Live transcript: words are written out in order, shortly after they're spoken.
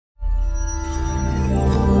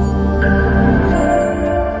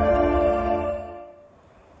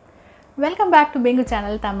Welcome back to Bingu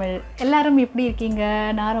channel Tamil. எல்லாரும் எப்படி இருக்கீங்க?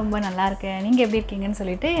 நான் ரொம்ப நல்லா இருக்கேன். நீங்க எப்படி இருக்கீங்கன்னு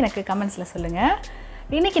சொல்லிட்டு எனக்கு கமெண்ட்ஸ்ல சொல்லுங்க.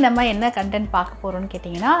 இன்னைக்கு நம்ம என்ன கண்டென்ட் பார்க்க போறோம்னு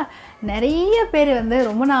கேட்டிங்கனா நிறைய பேர் வந்து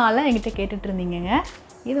ரொம்ப நாளா என்கிட்ட கேட்டுட்டு இருந்தீங்கங்க.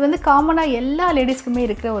 இது வந்து காமனா எல்லா லேடிஸ்க்குமே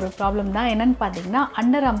இருக்கிற ஒரு ப்ராப்ளம் தான். என்னன்னு பாத்தீங்கன்னா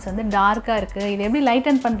underarms வந்து டார்க்கா இருக்கு. இது எப்படி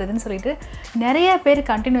லைட்டன் பண்றதுன்னு சொல்லிட்டு நிறைய பேர்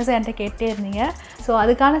கண்டினியூஸா என்கிட்ட கேட்டே இருந்தீங்க. சோ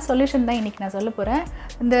அதுக்கான சொல்யூஷன் தான் இன்னைக்கு நான் சொல்ல போறேன்.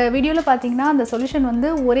 இந்த வீடியோல பாத்தீங்கன்னா அந்த சொல்யூஷன்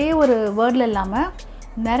வந்து ஒரே ஒரு வேர்ட்ல இல்லாம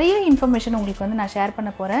நிறைய இன்ஃபர்மேஷன் உங்களுக்கு வந்து நான் ஷேர் பண்ண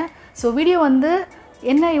போறேன். சோ வீடியோ வந்து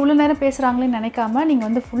என்ன இவ்வளவு நேரம் பேசுறாங்களேன்னு நினைக்காம நீங்க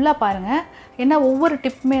வந்து ஃபுல்லா பாருங்க. ஏன்னா ஒவ்வொரு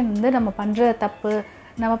டிப்புமே வந்து நம்ம பண்ற தப்பு,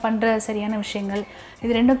 நம்ம பண்ற சரியான விஷயங்கள்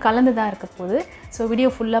இது ரெண்டும் கலந்து தான் இருக்க போகுது. சோ வீடியோ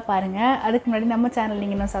ஃபுல்லா பாருங்க. அதுக்கு முன்னாடி நம்ம சேனல்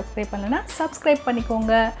நீங்க இன்னும் சப்ஸ்கிரைப் பண்ணலனா சப்ஸ்கிரைப்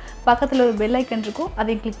பண்ணிக்கோங்க. பக்கத்துல ஒரு பெல் ஐகான் இருக்கும்.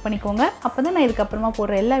 அதையும் கிளிக் பண்ணிக்கோங்க. அப்பதான் நான் இதுக்கு அப்புறமா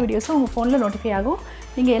போடுற எல்லா வீடியோஸும் உங்க ஃபோன்ல நோட்டிஃபை ஆகும்.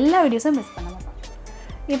 நீங்க எல்லா வீடியோஸும் மிஸ் பண்ண மாட்டீங்க.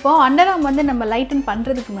 இப்போ அண்டர்ஆர்ம் வந்து நம்ம லைட்டன்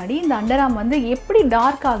பண்றதுக்கு முன்னாடி இந்த அண்டர்ஆர்ம் வந்து எப்படி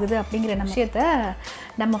டார்க் ஆகுது அப்படிங்கிற விஷயத்தை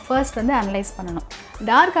நம்ம ஃபர்ஸ்ட் வந்து அனலைஸ் பண்ணணும்.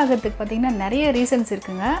 டார்க் ஆகிறதுக்கு பார்த்தீங்கன்னா நிறைய ரீசன்ஸ்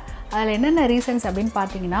இருக்குங்க. அதில் என்னென்ன ரீசன்ஸ் அப்படின்னு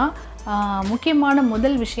பார்த்தீங்கன்னா முக்கியமான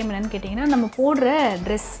முதல் விஷயம் என்னென்னு கேட்டிங்கன்னா நம்ம போடுற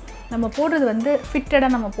ட்ரெஸ், நம்ம போடுறது வந்து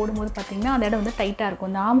ஃபிட்டடாக நம்ம போடும்போது பார்த்திங்கன்னா அந்த இடம் வந்து டைட்டாக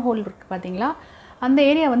இருக்கும். இந்த ஆர்ம் ஹோல் இருக்குது பார்த்தீங்களா, அந்த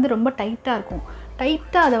ஏரியா வந்து ரொம்ப டைட்டாக இருக்கும்.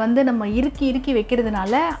 டைட்டாக அதை வந்து நம்ம இறுக்கி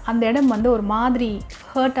வைக்கிறதுனால அந்த இடம் வந்து ஒரு மாதிரி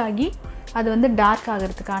ஹர்ட் ஆகி அது வந்து டார்க்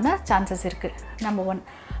ஆகிறதுக்கான சான்சஸ் இருக்குது. நம்பர் 1.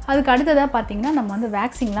 அதுக்கு அடுத்ததாக பார்த்திங்கன்னா நம்ம வந்து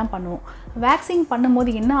வேக்சிங்லாம் பண்ணுவோம். வேக்சிங்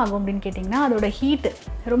பண்ணும்போது என்ன ஆகும் அப்படின்னு கேட்டிங்கன்னா அதோட ஹீட்டு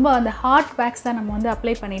ரொம்ப அந்த ஹாட் வேக்ஸ் தான் நம்ம வந்து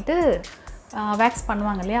அப்ளை பண்ணிவிட்டு வேக்ஸ்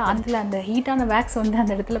பண்ணுவாங்க இல்லையா, அதில் அந்த ஹீட்டான வேக்ஸ் வந்து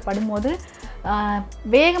அந்த இடத்துல படும்போது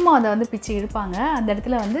வேகமாக அதை வந்து பிச்சு இழுப்பாங்க. அந்த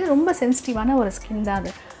இடத்துல வந்து ரொம்ப சென்சிட்டிவான ஒரு ஸ்கின் தான்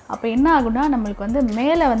அது. அப்போ என்ன ஆகுனா நம்மளுக்கு வந்து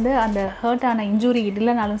மேலே வந்து அந்த ஹர்ட்டான இன்ஜுரி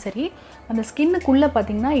இல்லைனாலும் சரி அந்த ஸ்கின்னுக்குள்ளே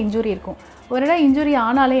பார்த்திங்கன்னா இன்ஜுரி இருக்கும். ஒரு இடம் இன்ஜுரி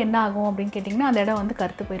ஆனாலே என்ன ஆகும் அப்படின்னு கேட்டிங்கன்னா அந்த இடம் வந்து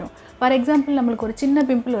கருத்து போயிடும். ஃபார் எக்ஸாம்பிள் நம்மளுக்கு ஒரு சின்ன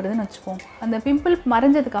பிம்பிள் வருதுன்னு வச்சுப்போம். அந்த பிம்பிள்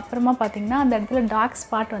மறைஞ்சதுக்கு அப்புறமா பார்த்திங்கன்னா அந்த இடத்துல டார்க்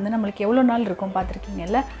ஸ்பாட் வந்து நம்மளுக்கு எவ்வளோ நாள் இருக்கும்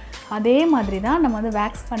பார்த்துருக்கீங்கல்ல, அதே மாதிரி தான் நம்ம வந்து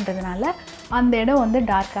வேக்ஸ் பண்ணுறதுனால அந்த இடம் வந்து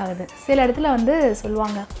டார்க் ஆகுது. சில இடத்துல வந்து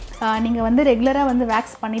சொல்லுவாங்க நீங்கள் வந்து ரெகுலராக வந்து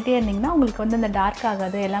வேக்ஸ் பண்ணிகிட்டே இருந்தீங்கன்னா உங்களுக்கு வந்து அந்த டார்க்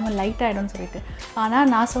ஆகாது, எல்லாமே லைட் ஆகிடும்னு சொல்லிட்டு. ஆனால்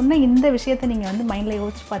நான் சொன்ன இந்த விஷயத்தை நீங்கள் வந்து மைண்டில்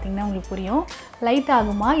யோசிச்சு பார்த்தீங்கன்னா உங்களுக்கு புரியும் லைட்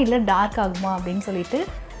ஆகுமா இல்லை டார்க் ஆகுமா அப்படின்னு சொல்லிட்டு.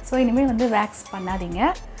 ஸோ இனிமேல் வந்து வேக்ஸ் பண்ணாதீங்க.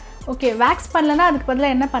 ஓகே, வேக்ஸ் பண்ணலன்னா அதுக்கு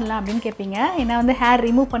பதிலாக என்ன பண்ணலாம் அப்படின்னு கேட்பீங்க. ஏன்னா வந்து ஹேர்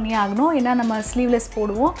ரிமூவ் பண்ணியே ஆகணும். ஏன்னா நம்ம ஸ்லீவ்லெஸ்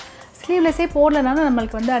போடுவோம். ஸ்லீவ்லெஸ்ஸே போடலனாலும்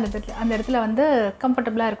நம்மளுக்கு வந்து அந்த இடத்துல வந்து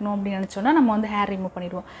கம்ஃபர்டபுளாக இருக்கணும் அப்படின்னு நினச்சோன்னா நம்ம வந்து ஹேர் ரிமூவ்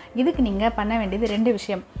பண்ணிடுவோம். இதுக்கு நீங்கள் பண்ண வேண்டியது 2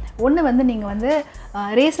 விஷயம். ஒன்று வந்து நீங்கள் வந்து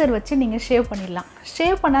ரேசர் வச்சு நீங்கள் ஷேவ் பண்ணிடலாம்.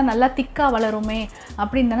 ஷேவ் பண்ணால் நல்லா திக்காக வளருமே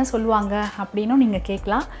அப்படின்னு தானே சொல்லுவாங்க அப்படின்னும் நீங்கள்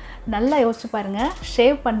கேட்கலாம். நல்லா யோசிச்சு பாருங்கள்.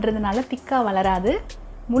 ஷேவ் பண்ணுறதுனால திக்காக வளராது,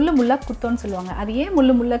 முள்ளாக குத்தோன்னு சொல்லுவாங்க. அது ஏன்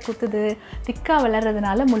முள்ளாக குத்துது? திக்காக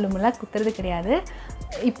வளர்கிறதுனால முள்ளாக குத்துறது கிடையாது.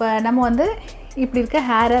 இப்போ நம்ம வந்து இப்படி இருக்க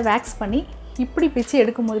ஹேரை வேக்ஸ் பண்ணி இப்படி பிச்சு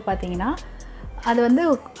எடுக்கும்போது பார்த்தீங்கன்னா அது வந்து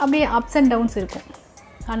அப்படியே அப்ஸ் அண்ட் டவுன்ஸ் இருக்கும்.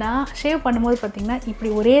 ஆனால் ஷேவ் பண்ணும்போது பார்த்திங்கன்னா இப்படி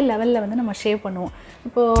ஒரே லெவலில் வந்து நம்ம ஷேவ் பண்ணுவோம்.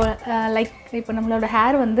 இப்போது இப்போ நம்மளோட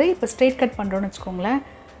ஹேர் வந்து இப்போ ஸ்ட்ரெயிட் கட் பண்ணுறோன்னு வச்சுக்கோங்களேன்,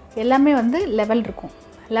 எல்லாமே வந்து லெவல் இருக்கும்.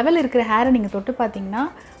 லெவல் இருக்கிற ஹேரை நீங்கள் தொட்டு பார்த்தீங்கன்னா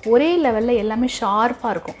ஒரே லெவலில் எல்லாமே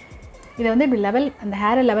ஷார்ப்பாக இருக்கும். இதை வந்து இப்படி அந்த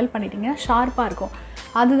ஹேரை லெவல் பண்ணிட்டீங்கன்னா ஷார்ப்பாக இருக்கும்.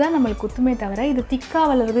 அதுதான் நம்மளுக்கு குத்துமே தவிர இது திக்காக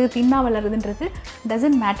வளருது தின்னாக வளருதுன்றது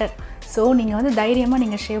டசன்ட் மேட்டர். ஸோ நீங்கள் வந்து தைரியமாக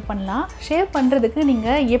நீங்கள் ஷேவ் பண்ணலாம். ஷேவ் பண்ணுறதுக்கு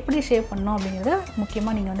நீங்கள் எப்படி ஷேவ் பண்ணணும் அப்படிங்கிறத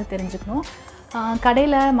முக்கியமாக நீங்கள் வந்து தெரிஞ்சுக்கணும்.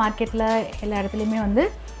 கடையில் மார்க்கெட்டில் எல்லா இடத்துலையுமே வந்து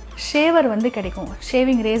ஷேவர் வந்து கிடைக்கும்,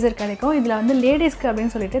 ஷேவிங் ரேசர் கிடைக்கும். இதில் வந்து லேடிஸ்க்கு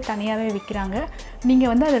அப்படின்னு சொல்லிட்டு தனியாகவே விற்கிறாங்க.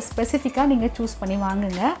 நீங்கள் வந்து அதை ஸ்பெசிஃபிக்காக நீங்கள் சூஸ் பண்ணி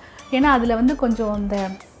வாங்குங்க. ஏன்னா அதில் வந்து கொஞ்சம் இந்த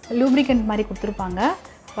லூப்ரிகன்ட் மாதிரி கொடுத்துருப்பாங்க,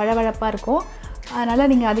 வழவழப்பாக இருக்கும். அதனால்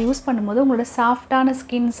நீங்கள் அதை யூஸ் பண்ணும்போது உங்களோட சாஃப்டான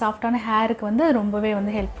ஸ்கின், சாஃப்டான ஹேருக்கு வந்து ரொம்பவே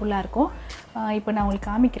வந்து ஹெல்ப்ஃபுல்லாக இருக்கும். இப்போ நான் உங்களுக்கு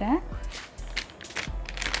காமிக்கிறேன்.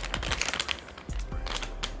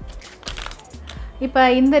 இப்போ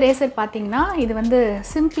இந்த ரேசர் பார்த்தீங்கன்னா இது வந்து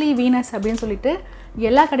சிம்பிளி வீனஸ் அப்படின்னு சொல்லிட்டு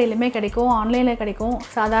எல்லா கடையிலுமே கிடைக்கும், ஆன்லைனில் கிடைக்கும்,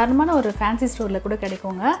 சாதாரணமான ஒரு ஃபேன்சி ஸ்டோரில் கூட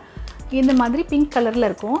கிடைக்குங்க. இந்த மாதிரி பிங்க் கலரில்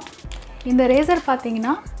இருக்கும். இந்த ரேசர்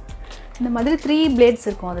பார்த்தீங்கன்னா இந்த மாதிரி 3 பிளேட்ஸ்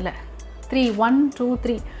இருக்கும். அதில் 1 2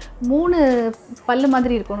 3 3 பல்லு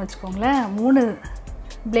மாதிரி இருக்கும்னு வச்சுக்கோங்களேன். 3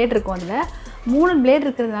 பிளேட் இருக்கும். அதில் 3 பிளேட்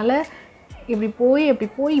இருக்கிறதுனால இப்படி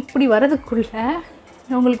போய் இப்படி வரதுக்குள்ளே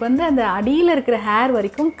உங்களுக்கு வந்து அந்த அடியில் இருக்கிற ஹேர்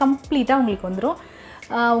வரைக்கும் கம்ப்ளீட்டாக உங்களுக்கு வந்துடும்.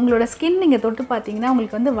 உங்களோட ஸ்கின் நீங்கள் தொட்டு பார்த்தீங்கன்னா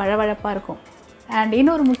உங்களுக்கு வந்து வழவழப்பாக இருக்கும். அண்ட்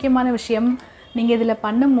இன்னொரு முக்கியமான விஷயம், நீங்கள் இதில்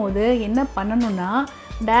பண்ணும்போது என்ன பண்ணணுன்னா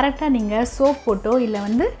டைரெக்டாக நீங்கள் சோப் போட்டோ இல்லை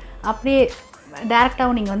வந்து அப்படியே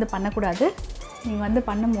டைரெக்டாகவும் நீங்கள் வந்து பண்ணக்கூடாது. நீங்கள் வந்து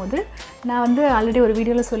பண்ணும்போது நான் வந்து ஆல்ரெடி ஒரு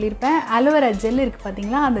வீடியோவில் சொல்லியிருப்பேன், அலோவேரா ஜெல் இருக்குது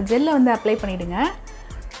பார்த்தீங்களா, அந்த ஜெல்லை வந்து அப்ளை பண்ணிவிடுங்க.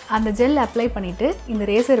 அந்த ஜெல் அப்ளை பண்ணிவிட்டு இந்த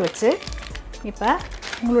ரேசர் வச்சு இப்போ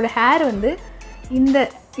உங்களோட ஹேர் வந்து இந்த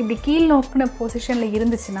இப்படி கீழ் நோக்கின பொசிஷனில்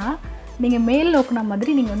இருந்துச்சுன்னா நீங்கள் மேல் நோக்குன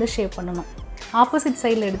மாதிரி நீங்கள் வந்து ஷேவ் பண்ணணும். ஆப்போசிட்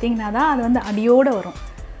சைடில் எடுத்திங்கன்னா தான் அது வந்து அடியோடு வரும்.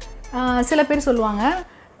 சில பேர் சொல்லுவாங்க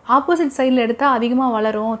ஆப்போசிட் சைடில் எடுத்தால் அதிகமாக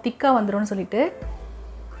வளரும், திக்காக வந்துடும்னு சொல்லிட்டு.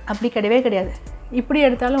 அப்படி கிடையவே கிடையாது. இப்படி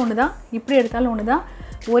எடுத்தாலும் ஒன்று தான், இப்படி எடுத்தாலும் ஒன்று தான்,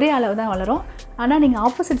 ஒரே அளவு தான் வளரும். ஆனால் நீங்கள்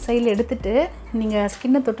ஆப்போசிட் சைடில் எடுத்துகிட்டு நீங்கள்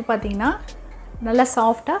ஸ்கின்னை தொட்டு பார்த்தீங்கன்னா நல்லா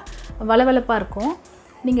சாஃப்டாக வளவளப்பாக இருக்கும்.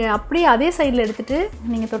 நீங்கள் அப்படியே அதே சைடில் எடுத்துகிட்டு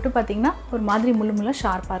நீங்கள் தொட்டு பார்த்தீங்கன்னா ஒரு மாதிரி முள்ளு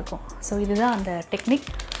ஷார்ப்பாக இருக்கும். ஸோ இதுதான் அந்த டெக்னிக்.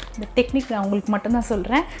 இந்த டெக்னிக் நான் உங்களுக்கு மட்டும்தான்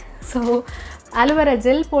சொல்கிறேன். ஸோ அலோவேரா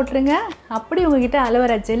ஜெல் போட்டுருங்க. அப்படி உங்கள்கிட்ட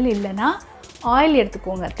அலோவேரா ஜெல் இல்லைன்னா ஆயில்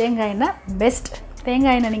எடுத்துக்கோங்க. தேங்காய் எண்ணெய் பெஸ்ட்.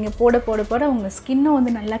 தேங்காய் எண்ணெய் நீங்கள் போட போட போட உங்கள் ஸ்கின்னும்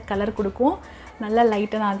வந்து நல்லா கலர் கொடுக்கும், நல்லா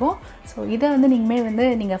லைட்டன் ஆகும். ஸோ இதை வந்து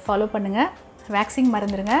நீங்கள் ஃபாலோ பண்ணுங்கள். வேக்சிங்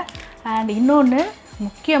மறந்துடுங்க. அண்ட் இன்னொன்று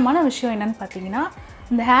முக்கியமான விஷயம் என்னென்னு பார்த்தீங்கன்னா,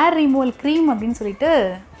 இந்த ஹேர் ரிமூவல் க்ரீம் அப்படின்னு சொல்லிட்டு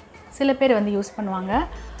சில பேர் வந்து யூஸ் பண்ணுவாங்க.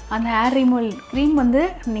 அந்த ஹேர் ரிமூவல் க்ரீம் வந்து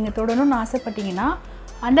நீங்கள் தொடணும்னு ஆசைப்பட்டீங்கன்னா,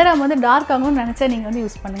 அண்டர்ஆர்ம் வந்து டார்க் ஆகணும்னு நினச்சா நீங்கள் வந்து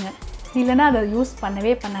யூஸ் பண்ணுங்கள். இல்லைன்னா அதை யூஸ்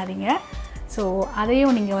பண்ணவே பண்ணாதீங்க. ஸோ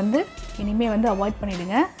அதையும் நீங்கள் வந்து இனிமேல் வந்து அவாய்ட்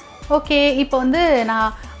பண்ணிவிடுங்க. ஓகே, இப்போ வந்து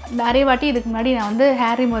நான் நிறைய வாட்டி இதுக்கு முன்னாடி நான் வந்து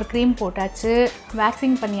ஹேர் ரிமூவர் க்ரீம் போட்டாச்சு,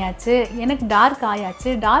 வேக்சிங் பண்ணியாச்சு, எனக்கு டார்க்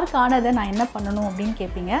ஆயாச்சு. டார்க் ஆனதை நான் என்ன பண்ணணும் அப்படின்னு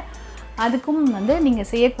கேட்பீங்க. அதுக்கும் வந்து நீங்கள்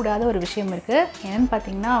செய்யக்கூடாத ஒரு விஷயம் இருக்குது. என்னென்னு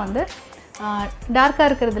பார்த்தீங்கன்னா வந்து டார்க்காக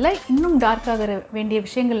இருக்கிறதுல இன்னும் டார்க்காக வேண்டிய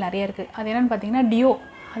விஷயங்கள் நிறைய இருக்குது. அது என்னென்னு பார்த்தீங்கன்னா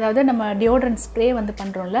அதாவது நம்ம டியோட்ரண்ட் ஸ்ப்ரே வந்து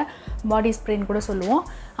பண்ணுறோம்ல, பாடி ஸ்ப்ரேன்னு கூட சொல்லுவோம்.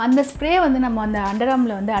 அந்த ஸ்ப்ரே வந்து நம்ம அந்த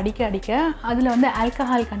அண்டர்ஆர்மில் வந்து அடிக்க அதில் வந்து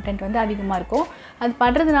ஆல்கஹால் கண்டென்ட் வந்து அதிகமாக இருக்கும். அது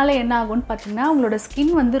படுறதுனால என்ன ஆகும்னு பார்த்திங்கன்னா, உங்களோட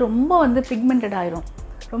ஸ்கின் வந்து ரொம்ப வந்து பிக்மெண்டட் ஆயிரும்.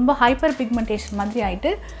 ரொம்ப ஹைப்பர் பிக்மெண்டேஷன் மாதிரி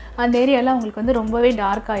ஆகிட்டு அந்த ஏரியாவில் உங்களுக்கு வந்து ரொம்பவே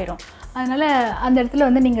டார்க் ஆயிரும். அதனால் அந்த இடத்துல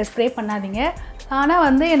வந்து நீங்கள் ஸ்ப்ரே பண்ணாதீங்க. ஆனால்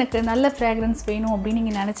வந்து எனக்கு நல்ல ஃப்ராக்ரன்ஸ் வேணும் அப்படின்னு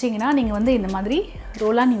நீங்கள் நினச்சிங்கன்னா நீங்கள் வந்து இந்த மாதிரி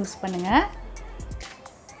ரோலான் யூஸ் பண்ணுங்கள்.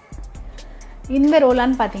 இந்த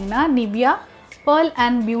ரோலான் பார்த்தீங்கன்னா நிவ்யா பேர்ல்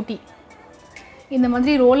அண்ட் பியூட்டி, இந்த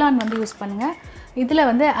மாதிரி ரோலான் வந்து யூஸ் பண்ணுங்கள். இதில்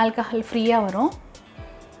வந்து ஆல்கஹால் ஃப்ரீயாக வரும்.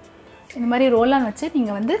 இந்த மாதிரி ரோலான் வச்சு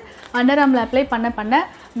நீங்கள் வந்து அண்டர்ஆர்மில் அப்ளை பண்ண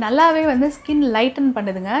நல்லாவே வந்து ஸ்கின் லைட்டன்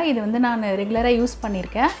பண்ணுதுங்க. இது வந்து நான் ரெகுலராக யூஸ்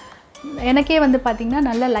பண்ணியிருக்கேன். எனக்கே வந்து பார்த்திங்கன்னா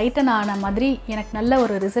நல்லா லைட்டன் ஆன மாதிரி எனக்கு நல்ல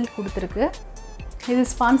ஒரு ரிசல்ட் கொடுத்துருக்கு. இது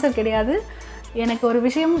ஸ்பான்சர் கிடையாது. எனக்கு ஒரு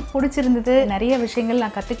விஷயம் பிடிச்சிருந்தது, நிறைய விஷயங்கள்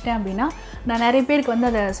நான் கற்றுக்கிட்டேன் அப்படின்னா நான் நிறைய பேருக்கு வந்து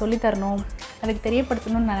அதை சொல்லித்தரணும், அதுக்கு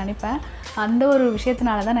தெரியப்படுத்தணும்னு நான் நினைப்பேன். அந்த ஒரு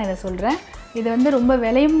விஷயத்தினால தான் நான் இதை சொல்கிறேன். இது வந்து ரொம்ப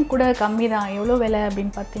விலையும் கூட கம்மி தான். எவ்வளோ விலை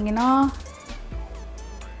அப்படின்னு பார்த்தீங்கன்னா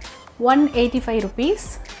 185 ருபீஸ்.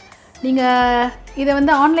 நீங்கள் இதை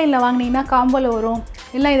வந்து ஆன்லைனில் வாங்கினீங்கன்னா காம்போவில் வரும்,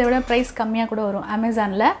 இல்லை இதை விட ப்ரைஸ் கம்மியாக கூட வரும்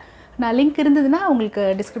அமேசானில். நான் லிங்க் இருந்ததுன்னா உங்களுக்கு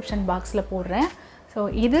டிஸ்கிரிப்ஷன் பாக்ஸில் போடுறேன். ஸோ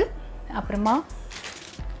இது அப்புறமா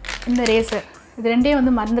இந்த ரேசர், இது ரெண்டையும்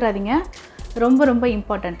வந்து மறந்துடாதீங்க, ரொம்ப ரொம்ப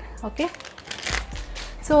இம்பார்ட்டண்ட். ஓகே,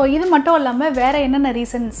 ஸோ இது மட்டும் இல்லாமல் வேறு என்னென்ன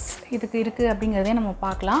ரீசன்ஸ் இதுக்கு இருக்குது அப்படிங்கிறதையும் நம்ம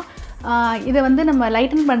பார்க்கலாம். இதை வந்து நம்ம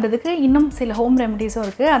லைட்டன் பண்ணுறதுக்கு இன்னும் சில ஹோம் ரெமெடிஸும்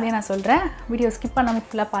இருக்குது, அதையும் நான் சொல்கிறேன். வீடியோ ஸ்கிப் பண்ணாமல்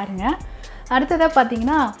ஃபுல்லாக பாருங்கள். அடுத்ததாக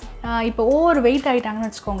பார்த்தீங்கன்னா, இப்போ ஓவர் வெயிட் ஆகிட்டாங்கன்னு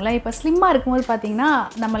வச்சுக்கோங்களேன். இப்போ ஸ்லிம்மாக இருக்கும்போது பார்த்தீங்கன்னா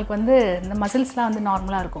நம்மளுக்கு வந்து இந்த மசில்ஸ்லாம் வந்து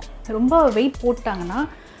நார்மலாக இருக்கும். ரொம்ப வெயிட் போட்டாங்கன்னா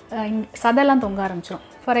சதைலாம் தொங்க ஆரம்பிச்சிடும்.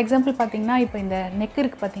 ஃபார் எக்ஸாம்பிள் பார்த்தீங்கன்னா, இப்போ இந்த நெக்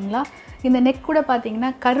இருக்குது பார்த்தீங்களா, இந்த நெக் கூட பார்த்தீங்கன்னா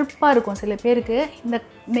கருப்பாக இருக்கும். சில பேருக்கு இந்த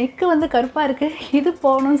நெக்கு வந்து கருப்பாக இருக்குது, இது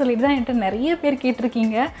போகணும்னு சொல்லிட்டு தான் என்கிட்ட நிறைய பேர்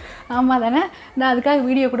கேட்டிருக்கீங்க. ஆமாம் தானே, நான் அதுக்காக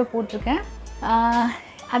வீடியோ கூட போட்டிருக்கேன்.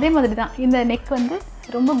 அதே மாதிரி தான் இந்த நெக் வந்து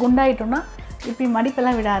ரொம்ப குண்டாயிட்டோம்னா இப்படி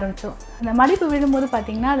மடிப்பெல்லாம் விட ஆரம்பித்தோம். அந்த மடிப்பு விடும்போது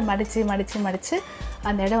பார்த்திங்கன்னா அது மடித்து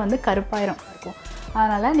அந்த இடம் வந்து கருப்பாயிரம் இருக்கும்.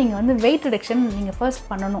 அதனால் நீங்கள் வந்து வெயிட் ரிடக்ஷன் நீங்கள் ஃபர்ஸ்ட்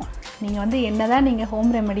பண்ணணும். நீங்கள் வந்து என்ன தான் நீங்கள்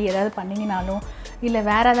ஹோம் ரெமெடி ஏதாவது பண்ணிங்கனாலும், இல்லை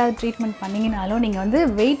வேறு ஏதாவது ட்ரீட்மெண்ட் பண்ணிங்கனாலும் நீங்கள் வந்து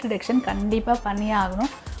வெயிட் ரிடக்ஷன் கண்டிப்பாக பண்ணியே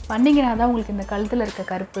ஆகணும். பண்ணிங்கன்னா தான் உங்களுக்கு இந்த கழுத்தில் இருக்க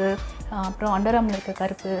கருப்பு, அப்புறம் அண்டர்ஆர்மில் இருக்க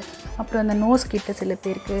கருப்பு, அப்புறம் இந்த நோஸ் கிட்ட சில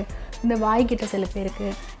பேருக்கு, இந்த வாய்க்கிட்ட சில பேருக்கு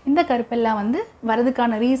இந்த கருப்பெல்லாம் வந்து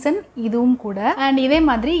வரதுக்கான ரீசன் இதுவும் கூட. அண்ட் இதே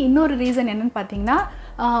மாதிரி இன்னொரு ரீசன் என்னென்னு பார்த்தீங்கன்னா,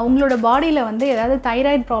 உங்களோட பாடியில் வந்து ஏதாவது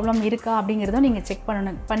தைராய்டு ப்ராப்ளம் இருக்கா அப்படிங்கிறதும் நீங்கள் செக்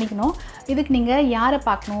பண்ணிக்கணும். இதுக்கு நீங்கள் யாரை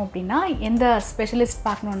பார்க்கணும் அப்படின்னா, எந்த ஸ்பெஷலிஸ்ட்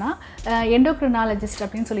பார்க்கணுன்னா எண்டோக்ரினாலஜிஸ்ட்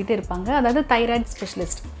அப்படின்னு சொல்லிட்டு இருப்பாங்க. அதாவது தைராய்டு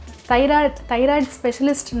ஸ்பெஷலிஸ்ட். தைராய்டு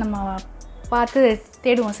ஸ்பெஷலிஸ்ட் நம்ம பார்த்து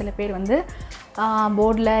தேடுவோம். சில பேர் வந்து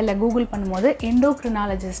போர்டில் இல்லை கூகுள் பண்ணும்போது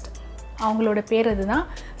எண்டோக்ரினாலஜிஸ்ட் அவங்களோட பேர் அதுதான்.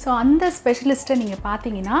 ஸோ அந்த ஸ்பெஷலிஸ்ட்டை நீங்கள்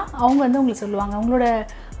பார்த்தீங்கன்னா அவங்க வந்து உங்களுக்கு சொல்லுவாங்க உங்களோட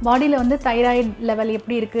பாடியில் வந்து தைராய்டு லெவல்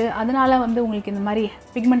எப்படி இருக்குது, அதனால் வந்து உங்களுக்கு இந்த மாதிரி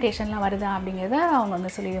பிக்மெண்டேஷன்லாம் வருதா அப்படிங்கிறத அவங்க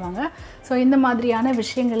வந்து சொல்லிடுவாங்க. ஸோ இந்த மாதிரியான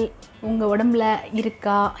விஷயங்கள் உங்கள் உடம்புல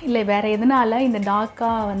இருக்கா, இல்லை வேறு எதனால் இந்த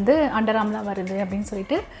டார்க்காக வந்து அண்டர்ஆர்ம்லாம் வருது அப்படின்னு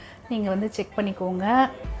சொல்லிட்டு நீங்கள் வந்து செக் பண்ணிக்கோங்க.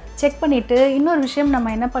 செக் பண்ணிவிட்டு இன்னொரு விஷயம் நம்ம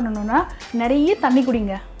என்ன பண்ணணுன்னா, நிறைய தண்ணி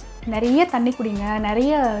குடிங்க,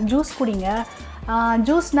 நிறைய ஜூஸ் குடிங்க.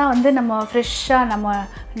 ஜூஸ்னால் வந்து நம்ம ஃப்ரெஷ்ஷாக நம்ம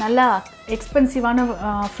நல்லா எக்ஸ்பென்சிவான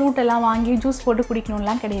ஃப்ரூட்டெல்லாம் வாங்கி ஜூஸ் போட்டு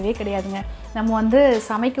குடிக்கணும்லாம் கிடையவே கிடையாதுங்க. நம்ம வந்து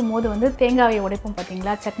சமைக்கும் போது வந்து தேங்காயை உடைப்போம்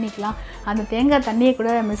பார்த்தீங்களா சட்னிக்கெலாம், அந்த தேங்காய் தண்ணியை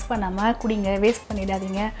கூட மிஸ் பண்ணாமல் குடிங்க, வேஸ்ட்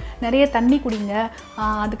பண்ணிடாதீங்க. நிறைய தண்ணி குடிங்க.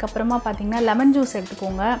 அதுக்கப்புறமா பார்த்திங்கன்னா லெமன் ஜூஸ்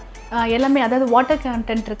எடுத்துக்கோங்க. எல்லாமே அதாவது வாட்டர்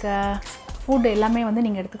கண்டென்ட் இருக்க ஃபுட் எல்லாமே வந்து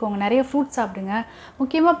நீங்கள் எடுத்துக்கோங்க. நிறைய ஃப்ரூட்ஸ் சாப்பிடுங்க.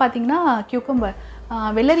 முக்கியமாக பார்த்திங்கன்னா கியூக்கம்பர்,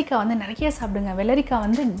 வெள்ளரிக்காய் வந்து நிறைய சாப்பிடுங்க. வெள்ளரிக்காய்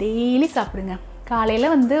வந்து டெய்லி சாப்பிடுங்க.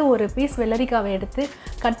 காலையில் வந்து ஒரு பீஸ் வெள்ளரிக்காவை எடுத்து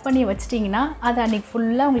கட் பண்ணி வச்சிட்டிங்கன்னா அது அன்றைக்கி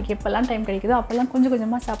ஃபுல்லாக உங்களுக்கு எப்போல்லாம் டைம் கிடைக்குதோ அப்போல்லாம் கொஞ்சம்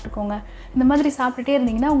கொஞ்சமாக சாப்பிட்டுக்கோங்க. இந்த மாதிரி சாப்பிட்டுட்டே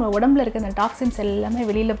இருந்தீங்கன்னா உங்கள் உடம்புல இருக்க அந்த டாக்ஸின்ஸ் எல்லாமே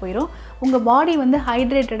வெளியில் போயிடும். உங்கள் பாடி வந்து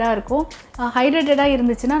ஹைட்ரேட்டடாக இருக்கும். ஹைட்ரேட்டடாக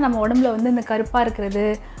இருந்துச்சுன்னா நம்ம உடம்புல வந்து இந்த கருப்பாக இருக்கிறது,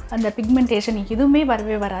 அந்த பிக்மெண்டேஷன் எதுவுமே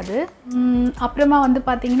வரவே வராது. அப்புறமா வந்து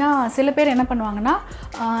பார்த்திங்கன்னா சில பேர் என்ன பண்ணுவாங்கன்னா,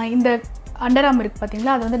 இந்த அண்டர்ஆர்ம் இருக்குது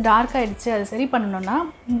பார்த்திங்களா, அது வந்து டார்க் ஆகிடுச்சு, அது சரி பண்ணணுன்னா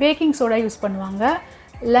பேக்கிங் சோடா யூஸ் பண்ணுவாங்க,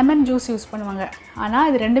 லெமன் ஜூஸ் யூஸ் பண்ணுவாங்க. ஆனால்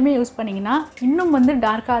இது ரெண்டுமே யூஸ் பண்ணிங்கன்னா இன்னும் வந்து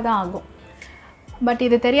டார்க்காக தான் ஆகும். பட்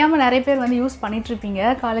இது தெரியாமல் நிறைய பேர் வந்து யூஸ் பண்ணிகிட்ருப்பீங்க.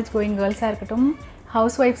 காலேஜ் கோயிங் கேர்ள்ஸாக இருக்கட்டும்,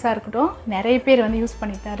 ஹவுஸ் ஒய்ஃப்ஸாக இருக்கட்டும், நிறைய பேர் வந்து யூஸ்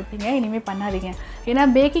பண்ணிட்டு தான் இருப்பீங்க. இனிமேல் பண்ணாதீங்க. ஏன்னா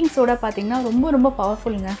பேக்கிங் சோடா பார்த்திங்கன்னா ரொம்ப ரொம்ப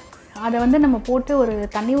பவர்ஃபுல்லுங்க. அதை வந்து நம்ம போட்டு ஒரு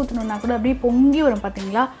தண்ணி ஊற்றணுன்னா கூட அப்படியே பொங்கி வரும்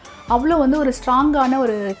பார்த்திங்களா, அவ்வளோ வந்து ஒரு ஸ்ட்ராங்கான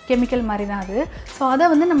ஒரு கெமிக்கல் மாதிரி தான் அது. ஸோ அதை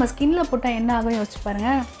வந்து நம்ம ஸ்கின்னில் போட்டால் என்ன ஆகும் யோசிச்சு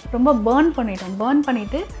பாருங்கள். ரொம்ப பேர்ன்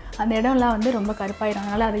பண்ணிவிட்டு அந்த இடம்லாம் வந்து ரொம்ப கருப்பாயிடும்.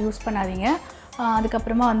 அதனால் அதை யூஸ் பண்ணாதீங்க.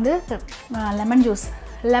 அதுக்கப்புறமா வந்து லெமன் ஜூஸ்.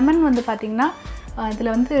 லெமன் வந்து பார்த்திங்கன்னா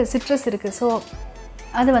இதில் வந்து சிட்ரஸ் இருக்குது. ஸோ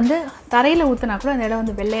அது வந்து தரையில் ஊற்றினா கூட அந்த இடம்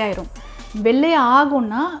வந்து வெள்ளையாயிரும்.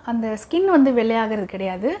 வெள்ளையாகும்னா அந்த ஸ்கின் வந்து வெள்ளையாகிறது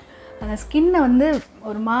கிடையாது, அந்த ஸ்கின்னை வந்து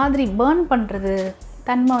ஒரு மாதிரி பேர்ன் பண்ணுறது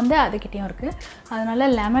தன்மை வந்து அதுக்கிட்டேயும் இருக்குது.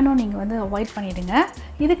 அதனால் லெமனும் நீங்கள் வந்து அவாய்ட் பண்ணிவிடுங்க.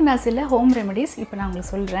 இதுக்கு நான் சில ஹோம் ரெமெடிஸ் இப்போ நான்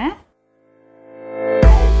உங்களுக்கு சொல்கிறேன்.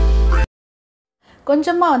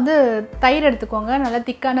 கொஞ்சமாக வந்து தயிர் எடுத்துக்கோங்க, நல்லா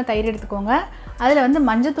திக்கான தயிர் எடுத்துக்கோங்க. அதில் வந்து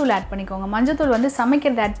மஞ்சத்தூள் ஆட் பண்ணிக்கோங்க. மஞ்சத்தூள் வந்து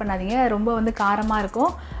சமைக்கிறது ஆட் பண்ணாதீங்க, ரொம்ப வந்து காரமாக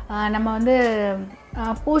இருக்கும். நம்ம வந்து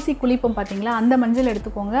பூசி குளிப்போம் பார்த்திங்களா, அந்த மஞ்சள்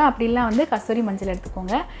எடுத்துக்கோங்க. அப்படிலாம் வந்து கஸ்தூரி மஞ்சள்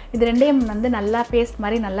எடுத்துக்கோங்க. இது ரெண்டையும் வந்து நல்லா பேஸ்ட்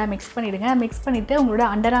மாதிரி நல்லா மிக்ஸ் பண்ணிவிடுங்க. மிக்ஸ் பண்ணிவிட்டு உங்களோட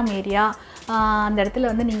அண்டர்ஆர்ம் ஏரியா அந்த இடத்துல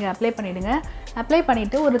வந்து நீங்கள் அப்ளை பண்ணிவிடுங்க. அப்ளை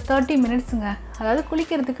பண்ணிவிட்டு ஒரு 30 மினிட்ஸுங்க, அதாவது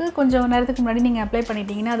குளிக்கிறதுக்கு கொஞ்சம் நேரத்துக்கு முன்னாடி நீங்கள் அப்ளை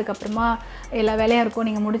பண்ணிட்டீங்கன்னா அதுக்கப்புறமா எல்லா வேலையாக இருக்கும்,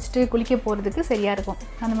 நீங்கள் முடிச்சுட்டு குளிக்க போகிறதுக்கு சரியாக இருக்கும்.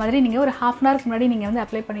 அந்த மாதிரி நீங்கள் ஒரு ½ ஹவருக்கு முன்னாடி நீங்கள் வந்து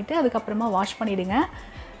அப்ளை பண்ணிவிட்டு அதுக்கப்புறமா வாஷ் பண்ணிவிடுங்க.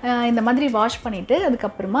 இந்த மாதிரி வாஷ் பண்ணிவிட்டு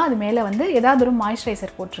அதுக்கப்புறமா அது மேலே வந்து ஏதாவது ஒரு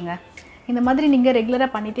மாய்ஸ்சரைசர் போட்டுருங்க. இந்த மாதிரி நீங்கள் ரெகுலராக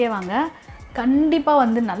பண்ணிகிட்டே வாங்க, கண்டிப்பாக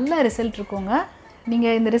வந்து நல்ல ரிசல்ட் இருக்குங்க.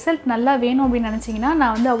 நீங்கள் இந்த ரிசல்ட் நல்லா வேணும் அப்படின்னு நினச்சிங்கன்னா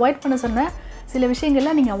நான் வந்து அவாய்ட் பண்ண சொன்ன சில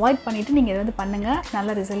விஷயங்கள்லாம் நீங்கள் அவாய்ட் பண்ணிவிட்டு நீங்கள் இதை வந்து பண்ணுங்கள்,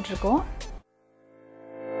 நல்ல ரிசல்ட் இருக்கும்.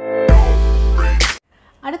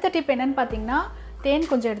 அடுத்த டிப் என்னென்னு பார்த்தீங்கன்னா,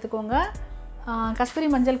 தேன் கொஞ்சம் எடுத்துக்கோங்க, கஸ்தூரி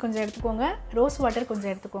மஞ்சள் கொஞ்சம் எடுத்துக்கோங்க, ரோஸ் வாட்டர்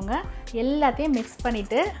கொஞ்சம் எடுத்துக்கோங்க. எல்லாத்தையும் மிக்ஸ்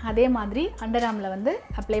பண்ணிவிட்டு அதே மாதிரி அண்டர்ஆர்மில் வந்து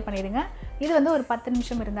அப்ளை பண்ணிவிடுங்க. இது வந்து ஒரு 10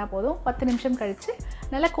 நிமிஷம் இருந்தால் போதும். 10 நிமிஷம் கழித்து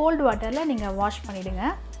நல்லா கோல்டு வாட்டரில் நீங்கள் வாஷ் பண்ணிவிடுங்க.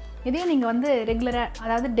 இதையும் நீங்கள் வந்து ரெகுலராக,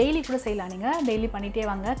 அதாவது டெய்லி கூட செய்யலாம். நீங்கள் டெய்லி பண்ணிகிட்டே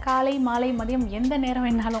வாங்க. காலை மாலை மதியம் எந்த நேரம்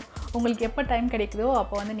வேணாலும் உங்களுக்கு எப்போ டைம் கிடைக்குதோ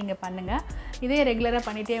அப்போ வந்து நீங்கள் பண்ணுங்கள். இதே ரெகுலராக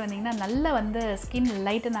பண்ணிகிட்டே வந்தீங்கன்னா நல்லா வந்து ஸ்கின்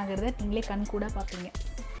லைட்டன் ஆகிறத நீங்களே கண் கூட பார்ப்பீங்க.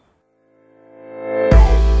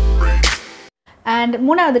 அண்ட்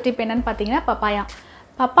 3வது டிப் என்னென்னு பார்த்தீங்கன்னா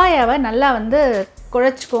பப்பாயாவை நல்லா வந்து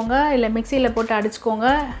குழச்சிக்கோங்க, இல்லை மிக்சியில் போட்டு அடிச்சுக்கோங்க,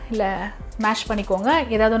 இல்லை மேஷ் பண்ணிக்கோங்க,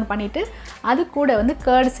 ஏதாவது ஒன்று பண்ணிவிட்டு அது கூட வந்து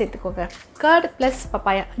கர்டு சேர்த்துக்கோங்க. கர்டு ப்ளஸ்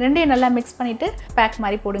பப்பாயா ரெண்டையும் நல்லா மிக்ஸ் பண்ணிவிட்டு பேக்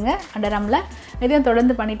மாதிரி போடுங்க அண்டர்ஆர்மில். இதையும்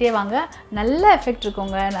தொடர்ந்து பண்ணிகிட்டே வாங்க, நல்ல எஃபெக்ட்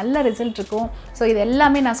இருக்குங்க, நல்ல ரிசல்ட் இருக்கும். ஸோ இது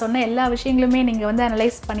எல்லாமே நான் சொன்ன எல்லா விஷயங்களுமே நீங்கள் வந்து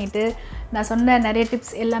அனலைஸ் பண்ணிவிட்டு, நான் சொன்ன நிறைய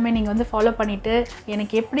டிப்ஸ் எல்லாமே நீங்கள் வந்து ஃபாலோ பண்ணிவிட்டு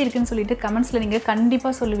எனக்கு எப்படி இருக்குன்னு சொல்லிவிட்டு கமெண்ட்ஸில் நீங்கள்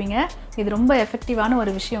கண்டிப்பாக சொல்லுவீங்க. இது ரொம்ப எஃபெக்டிவான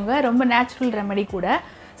ஒரு விஷயங்க, ரொம்ப நேச்சுரல் ரெமெடி கூட.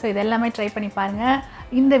 ஸோ இதெல்லாமே ட்ரை பண்ணி பாருங்கள்.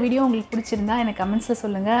 இந்த வீடியோ உங்களுக்கு பிடிச்சிருந்தா எனக்கு கமெண்ட்ஸில்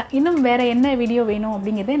சொல்லுங்கள். இன்னும் வேறு என்ன வீடியோ வேணும்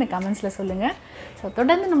அப்படிங்கிறத எனக்கு கமெண்ட்ஸில் சொல்லுங்கள். ஸோ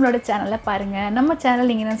தொடர்ந்து நம்மளோட சேனலை பாருங்கள். நம்ம சேனல்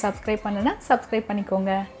நீங்கள் இன்னும் சப்ஸ்கிரைப் பண்ணலைன்னா சப்ஸ்கிரைப்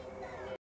பண்ணிக்கோங்க.